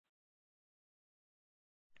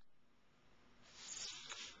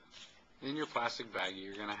In your plastic baggie,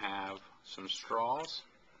 you're going to have some straws,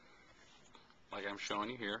 like I'm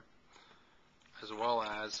showing you here, as well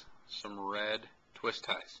as some red twist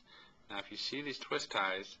ties. Now if you see these twist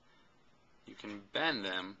ties, you can bend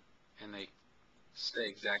them and they stay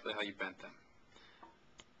exactly how you bent them.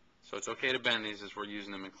 So it's okay to bend these as we're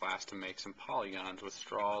using them in class to make some polygons with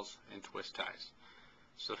straws and twist ties.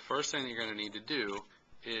 So the first thing that you're going to need to do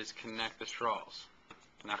is connect the straws.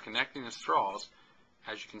 Now connecting the straws,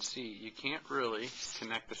 as you can see, you can't really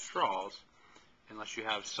connect the straws unless you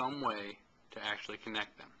have some way to actually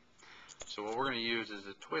connect them. So what we're going to use is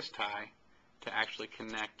a twist tie to actually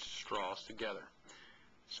connect straws together.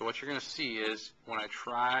 So what you're going to see is when I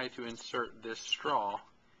try to insert this straw,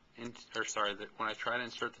 when I try to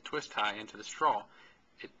insert the twist tie into the straw,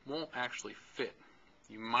 it won't actually fit.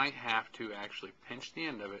 You might have to actually pinch the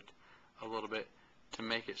end of it a little bit to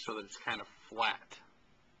make it so that it's kind of flat.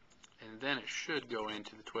 And then it should go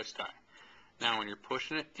into the twist tie. Now when you're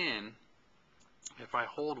pushing it in, if I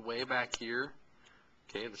hold way back here,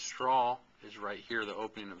 okay, the straw is right here, the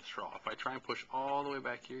opening of the straw. If I try and push all the way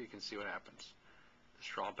back here, you can see what happens. The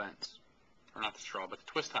straw bends. Or not the straw, but the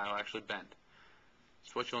twist tie will actually bend.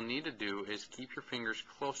 So what you'll need to do is keep your fingers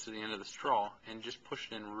close to the end of the straw and just push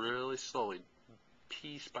it in really slowly,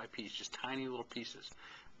 piece by piece, just tiny little pieces.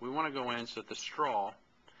 We want to go in so that the straw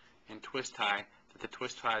and twist tie, that the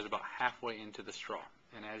twist tie is about halfway into the straw.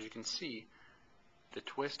 And as you can see, the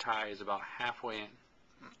twist tie is about halfway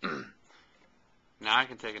in. Now I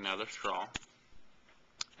can take another straw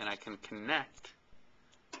and I can connect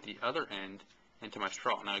the other end into my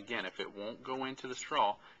straw. Now again, if it won't go into the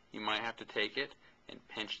straw, you might have to take it and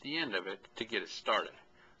pinch the end of it to get it started.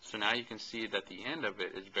 So now you can see that the end of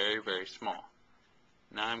it is very, very small.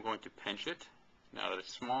 Now I'm going to pinch it. Now that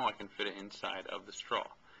it's small, I can fit it inside of the straw.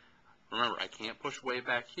 Remember, I can't push way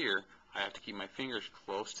back here. I have to keep my fingers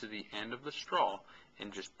close to the end of the straw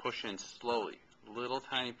and just push in slowly, little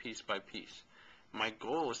tiny piece by piece. My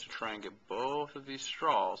goal is to try and get both of these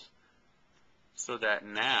straws so that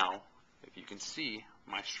now, if you can see,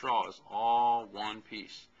 my straw is all one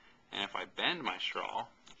piece. And if I bend my straw,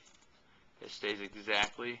 it stays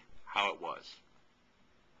exactly how it was.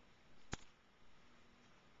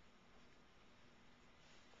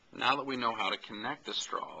 Now that we know how to connect the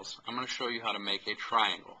straws, I'm going to show you how to make a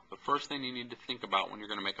triangle. The first thing you need to think about when you're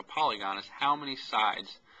going to make a polygon is how many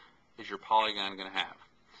sides is your polygon going to have.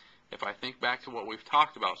 If I think back to what we've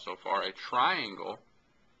talked about so far, a triangle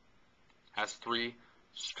has 3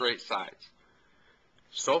 straight sides.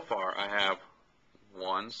 So far I have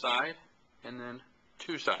one side and then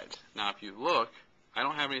 2 sides. Now if you look, I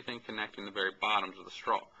don't have anything connecting the very bottoms of the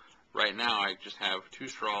straw. Right now I just have 2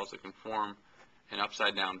 straws that can form an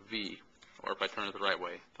upside down V, or if I turn it the right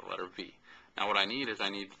way, the letter V. Now what I need is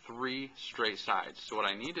 3 straight sides. So what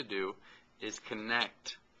I need to do is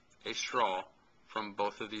connect a straw from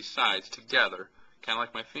both of these sides together, kind of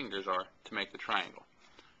like my fingers are, to make the triangle.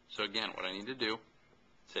 So again, what I need to do,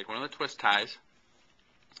 take one of the twist ties,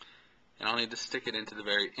 and I'll need to stick it into the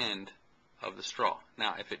very end of the straw.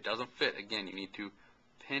 Now if it doesn't fit, again, you need to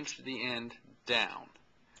pinch the end down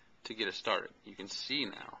to get it started. You can see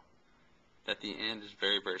now that the end is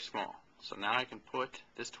very, very small. So now I can put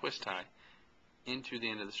this twist tie into the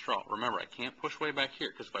end of the straw. Remember, I can't push way back here,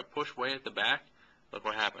 because if I push way at the back, look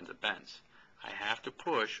what happens, it bends. I have to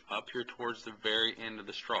push up here towards the very end of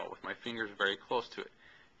the straw with my fingers very close to it.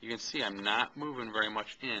 You can see I'm not moving very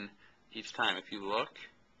much in each time. If you look,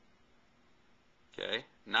 okay,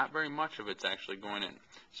 not very much of it's actually going in.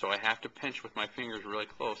 So I have to pinch with my fingers really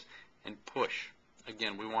close and push.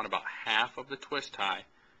 Again, we want about half of the twist tie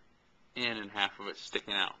in and half of it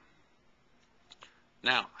sticking out.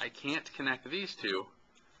 Now, I can't connect these two,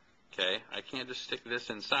 okay? I can't just stick this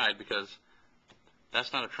inside because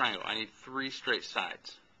that's not a triangle. I need 3 straight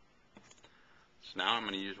sides. So now I'm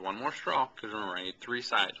going to use one more straw, because remember, I need 3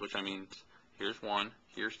 sides, which I mean, here's 1,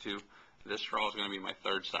 here's 2. This straw is going to be my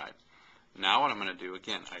 3rd side. Now what I'm going to do,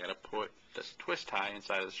 again, I got to put this twist tie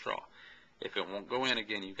inside of the straw. If it won't go in,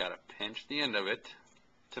 again, you've got to pinch the end of it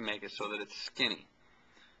to make it so that it's skinny.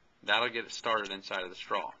 That'll get it started inside of the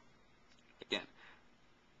straw. Again,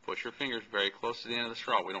 push your fingers very close to the end of the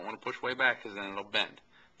straw. We don't want to push way back because then it'll bend.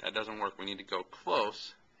 That doesn't work. We need to go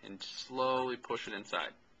close and slowly push it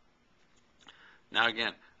inside. Now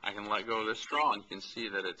again, I can let go of this straw and you can see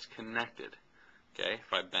that it's connected. Okay,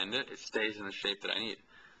 if I bend it, it stays in the shape that I need.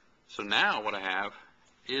 So now what I have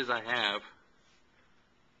is I have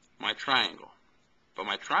my triangle. But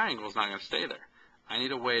my triangle is not going to stay there. I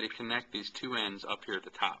need a way to connect these 2 ends up here at the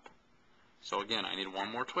top. So again, I need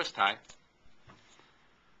one more twist tie.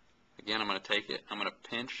 Again, I'm going to take it, I'm going to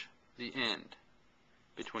pinch the end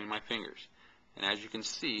between my fingers. And as you can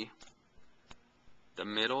see, the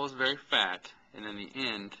middle is very fat, and then the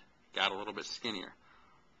end got a little bit skinnier.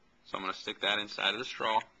 So I'm going to stick that inside of the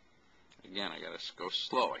straw. Again, I got to go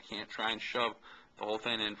slow. I can't try and shove the whole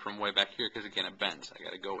thing in from way back here because, again, it bends. I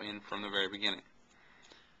got to go in from the very beginning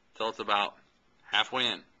till it's about halfway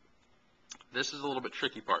in. This is a little bit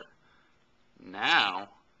tricky part. Now,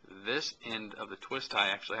 this end of the twist tie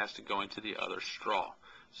actually has to go into the other straw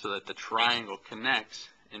so that the triangle connects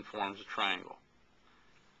and forms a triangle.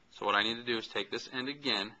 So what I need to do is take this end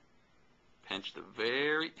again, pinch the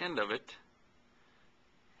very end of it,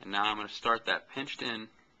 and now I'm going to start that pinched in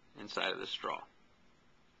inside of the straw.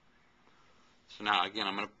 So now again,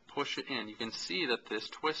 I'm going to push it in. You can see that this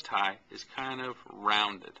twist tie is kind of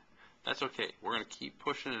rounded. That's okay. We're going to keep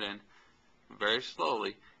pushing it in very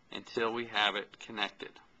slowly until we have it connected.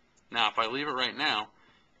 Now, if I leave it right now,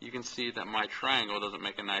 you can see that my triangle doesn't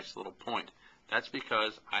make a nice little point. That's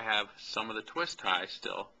because I have some of the twist tie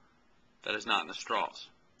still that is not in the straws.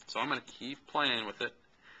 So I'm going to keep playing with it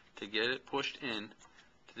to get it pushed in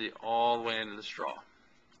to all the way into the straw,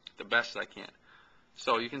 the best I can.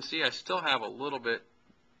 So you can see I still have a little bit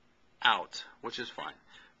out, which is fine.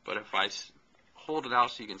 But if I hold it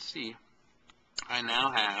out so you can see, I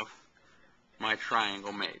now have my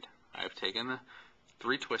triangle made. I've taken the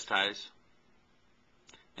 3 twist ties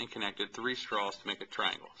and connected 3 straws to make a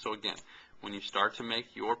triangle. So again, when you start to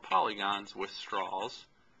make your polygons with straws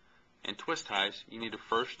and twist ties, you need to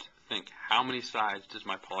first think, how many sides does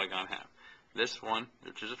my polygon have? This one,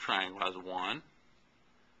 which is a triangle, has 1,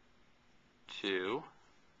 2,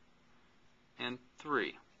 and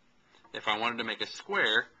 3. If I wanted to make a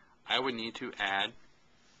square, I would need to add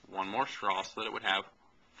 1 more straw so that it would have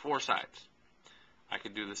 4 sides. I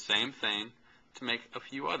could do the same thing to make a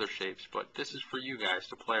few other shapes, but this is for you guys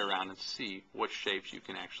to play around and see what shapes you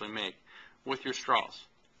can actually make with your straws.